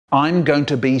I'm going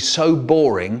to be so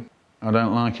boring, I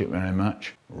don't like it very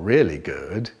much. Really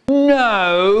good.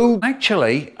 No!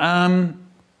 Actually,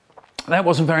 that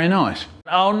wasn't very nice.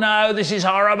 Oh no, this is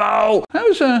horrible! That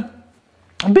was a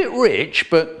bit rich,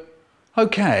 but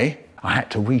okay. I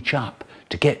had to reach up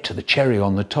to get to the cherry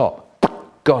on the top.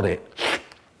 Got it.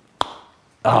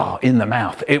 Oh, in the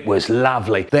mouth. It was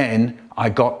lovely. Then I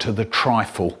got to the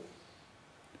trifle.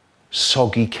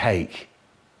 Soggy cake.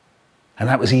 And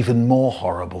that was even more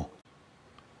horrible.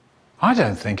 I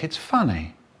don't think it's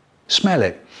funny. Smell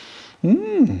it.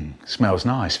 Smells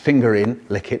nice. Finger in,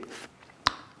 lick it.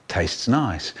 Tastes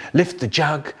nice. Lift the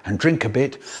jug and drink a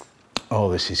bit.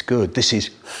 Oh, this is good. This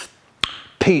is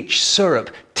peach syrup,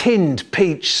 tinned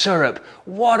peach syrup.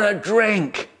 What a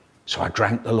drink. So I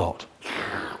drank the lot.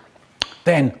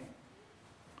 Then,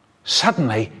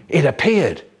 suddenly, it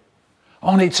appeared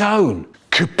on its own.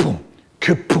 Kaboom,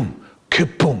 kaboom,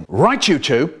 kaboom. Right, you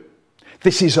two,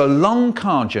 this is a long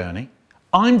car journey.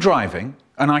 I'm driving,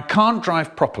 and I can't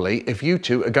drive properly if you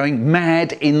two are going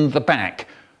mad in the back.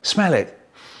 Smell it.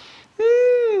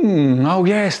 Oh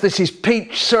yes, this is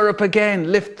peach syrup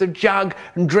again. Lift the jug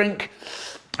and drink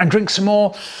some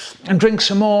more, and drink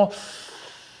some more.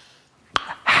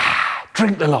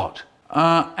 Drink the lot.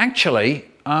 Actually,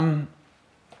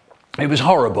 it was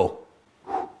horrible.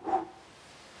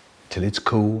 Till it's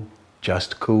cool,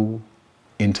 just cool,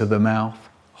 into the mouth.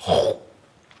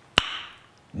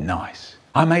 Nice.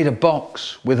 I made a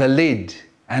box with a lid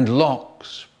and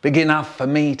locks, big enough for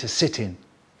me to sit in.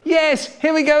 Yes,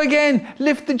 here we go again.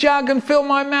 Lift the jug and fill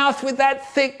my mouth with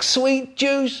that thick, sweet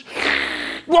juice.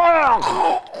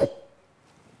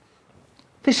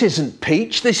 This isn't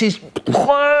peach, this is...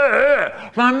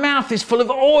 My mouth is full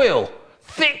of oil.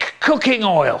 Thick cooking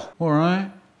oil. All right.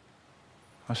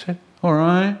 I said, all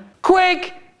right.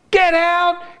 Quick, get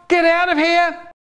out of here.